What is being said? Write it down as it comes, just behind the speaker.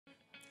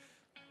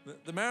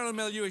The Marilyn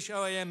Melhuish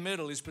OAM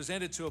medal is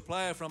presented to a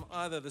player from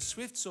either the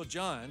Swifts or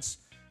Giants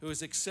who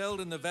has excelled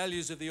in the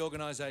values of the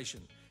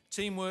organisation: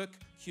 teamwork,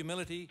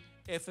 humility,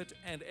 effort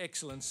and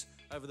excellence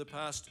over the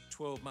past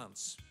 12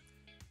 months.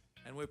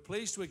 And we're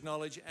pleased to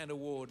acknowledge and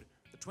award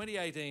the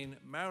 2018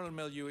 Marilyn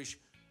Melhuish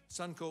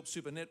Suncorp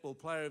Super Netball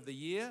Player of the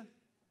Year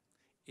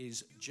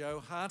is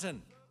Joe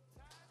Harten.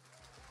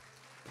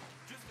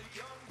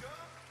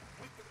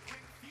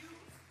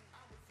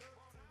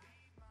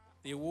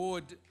 The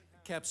award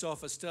caps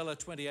off a stellar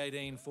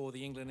 2018 for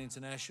the England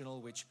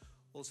International, which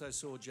also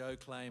saw Joe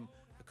claim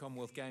a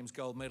Commonwealth Games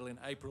gold medal in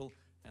April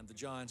and the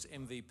Giants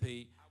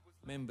MVP,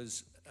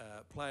 Members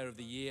Player of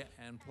the Year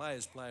and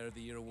Players Player of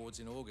the Year awards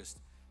in August.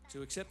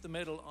 To accept the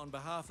medal on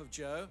behalf of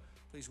Joe,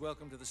 please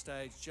welcome to the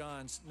stage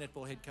Giants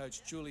netball head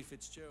coach Julie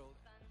Fitzgerald.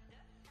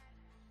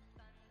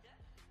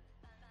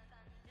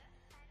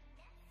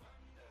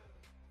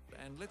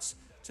 And let's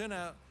turn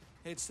our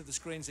heads to the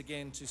screens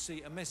again to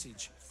see a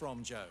message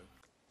from Joe.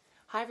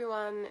 Hi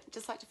everyone,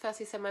 just like to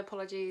firstly send my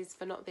apologies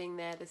for not being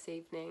there this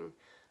evening.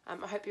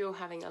 I hope you're all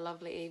having a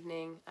lovely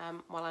evening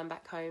while I'm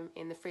back home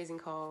in the freezing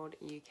cold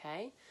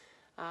UK.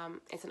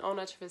 It's an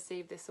honour to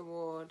receive this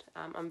award.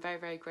 I'm very,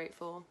 very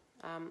grateful.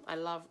 I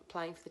love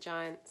playing for the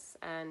Giants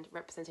and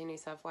representing New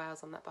South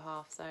Wales on that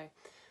behalf, so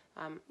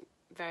I'm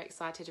very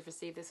excited to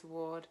receive this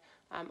award.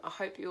 I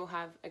hope you all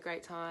have a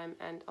great time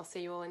and I'll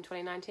see you all in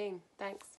 2019. Thanks.